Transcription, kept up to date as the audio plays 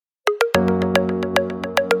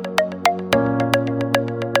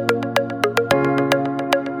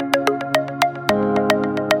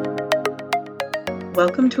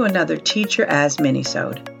Welcome to another Teacher As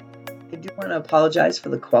Minisode. I do want to apologize for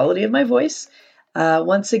the quality of my voice.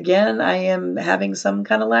 Once again, I am having some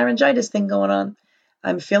kind of laryngitis thing going on.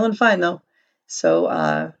 I'm feeling fine though,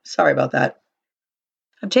 so sorry about that.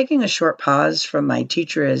 I'm taking a short pause from my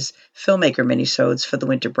Teacher As Filmmaker minisodes for the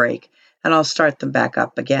winter break, and I'll start them back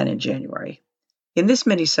up again in January. In this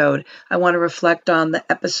minisode, I want to reflect on the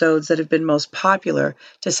episodes that have been most popular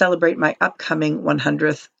to celebrate my upcoming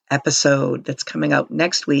 100th episode that's coming out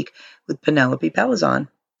next week with Penelope Pelizon.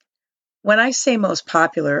 When I say most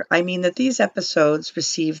popular, I mean that these episodes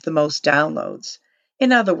received the most downloads.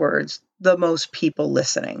 In other words, the most people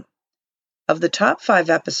listening. Of the top 5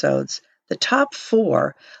 episodes, the top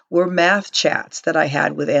 4 were math chats that I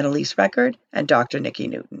had with Annalise Record and Dr. Nikki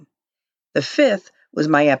Newton. The 5th was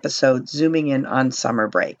my episode Zooming In on Summer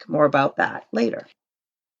Break. More about that later.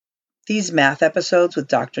 These math episodes with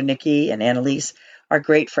Dr. Nikki and Annalise are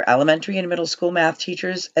great for elementary and middle school math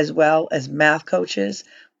teachers, as well as math coaches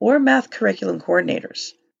or math curriculum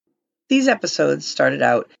coordinators. These episodes started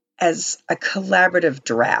out as a collaborative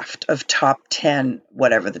draft of top 10,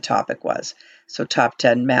 whatever the topic was. So top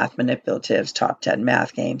 10 math manipulatives, top 10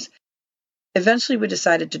 math games. Eventually, we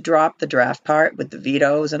decided to drop the draft part with the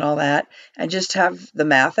vetoes and all that, and just have the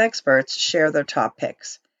math experts share their top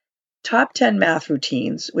picks. Top 10 Math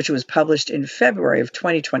Routines, which was published in February of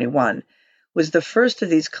 2021, was the first of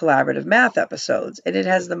these collaborative math episodes, and it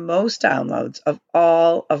has the most downloads of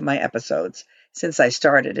all of my episodes since I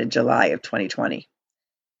started in July of 2020.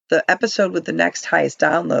 The episode with the next highest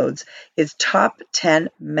downloads is Top 10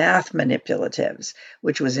 Math Manipulatives,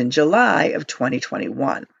 which was in July of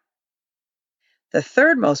 2021. The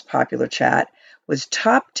third most popular chat was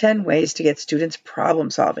Top 10 Ways to Get Students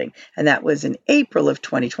Problem Solving, and that was in April of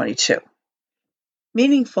 2022.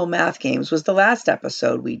 Meaningful Math Games was the last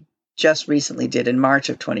episode we just recently did in March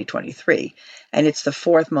of 2023, and it's the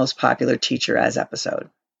 4th most popular Teacher As episode.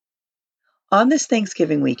 On this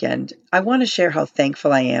Thanksgiving weekend, I want to share how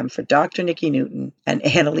thankful I am for Dr. Nikki Newton and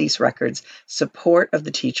Annalise Record's support of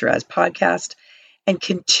the Teacher As podcast and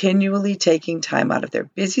continually taking time out of their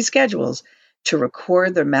busy schedules to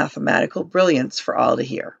record their mathematical brilliance for all to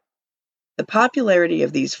hear. The popularity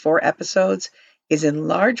of these 4 episodes is in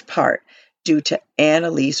large part due to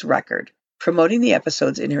Annalise Record promoting the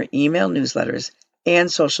episodes in her email newsletters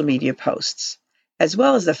and social media posts, as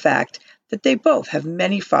well as the fact that they both have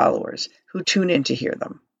many followers who tune in to hear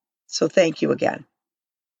them. So thank you again.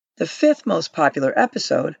 The 5th most popular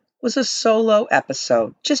episode was a solo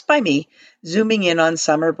episode, just by me, zooming in on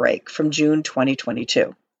summer break from June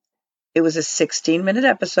 2022. It was a 16-minute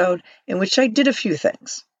episode in which I did a few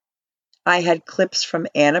things. I had clips from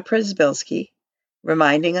Anna Przybylski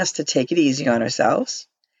reminding us to take it easy on ourselves.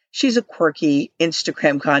 She's a quirky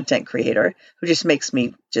Instagram content creator who just makes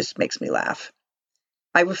me laugh.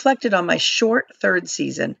 I reflected on my short 3rd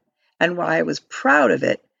season and why I was proud of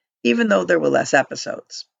it, even though there were less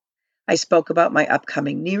episodes. I spoke about my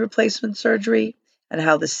upcoming knee replacement surgery and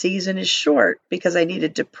how the season is short because I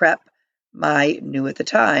needed to prep my new at the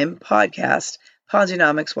time podcast,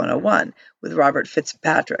 Ponzinomics 101, with Robert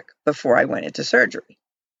Fitzpatrick before I went into surgery.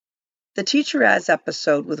 The Teacher As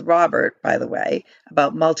episode with Robert, by the way,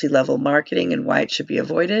 about multi-level marketing and why it should be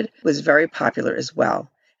avoided, was very popular as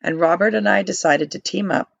well. And Robert and I decided to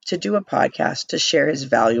team up to do a podcast to share his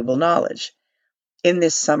valuable knowledge. In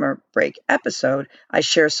this summer break episode, I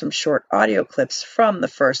share some short audio clips from the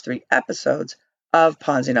first 3 episodes of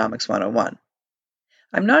Ponzinomics 101.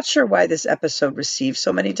 I'm not sure why this episode received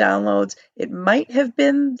so many downloads. It might have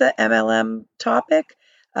been the MLM topic,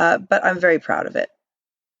 but I'm very proud of it.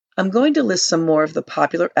 I'm going to list some more of the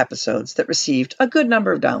popular episodes that received a good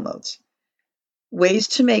number of downloads. Ways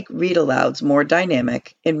to make read-alouds more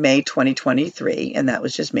dynamic in May 2023, and that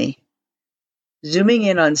was just me. Zooming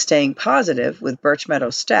in on staying positive with Birch Meadow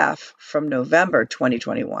staff from November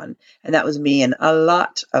 2021, and that was me and a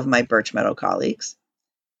lot of my Birch Meadow colleagues.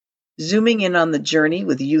 Zooming in on the journey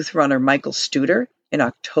with youth runner Michael Studer in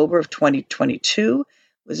October of 2022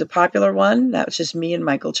 was a popular one. That was just me and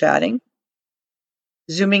Michael chatting.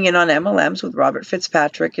 Zooming in on MLMs with Robert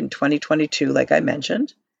Fitzpatrick in 2022, like I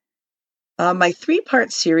mentioned. My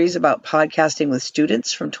 3-part series about podcasting with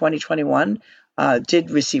students from 2021 did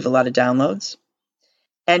receive a lot of downloads.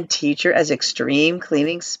 And Teacher As Extreme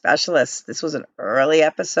Cleaning Specialist. This was an early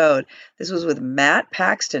episode. This was with Matt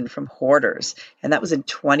Paxton from Hoarders, and that was in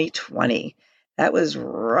 2020. That was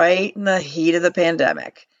right in the heat of the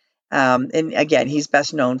pandemic. And again, he's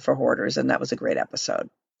best known for Hoarders, and that was a great episode.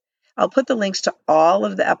 I'll put the links to all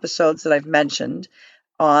of the episodes that I've mentioned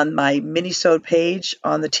on my minisode page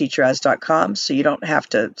on the teacheras.com, so you don't have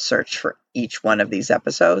to search for each one of these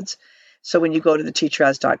episodes. So when you go to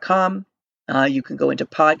theteacheras.com, you can go into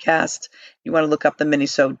podcasts. You want to look up the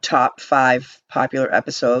Minisode top 5 popular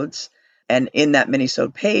episodes. And in that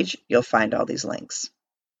Minisode page, you'll find all these links.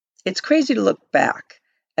 It's crazy to look back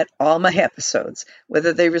at all my episodes,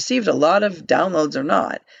 whether they received a lot of downloads or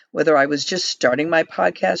not, whether I was just starting my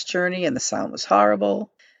podcast journey and the sound was horrible.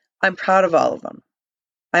 I'm proud of all of them.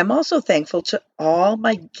 I'm also thankful to all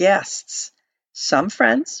my guests, some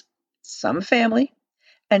friends, some family,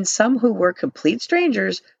 and some who were complete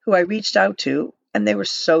strangers who I reached out to, and they were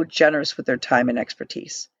so generous with their time and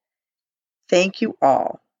expertise. Thank you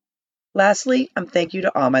all. Lastly, thank you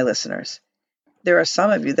to all my listeners. There are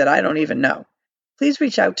some of you that I don't even know. Please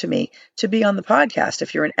reach out to me to be on the podcast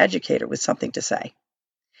if you're an educator with something to say.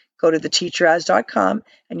 Go to theteacheras.com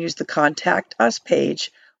and use the Contact Us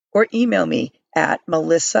page or email me at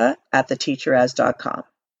melissa@theteacheras.com.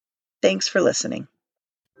 Thanks for listening.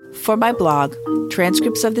 For my blog,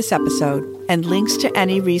 transcripts of this episode, and links to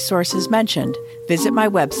any resources mentioned, visit my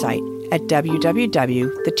website at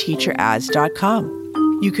www.theteacheras.com.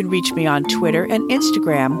 You can reach me on Twitter and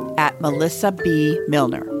Instagram at Melissa B.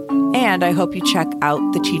 Milner. And I hope you check out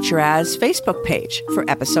the Teacher As Facebook page for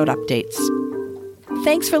episode updates.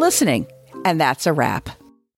 Thanks for listening, and that's a wrap.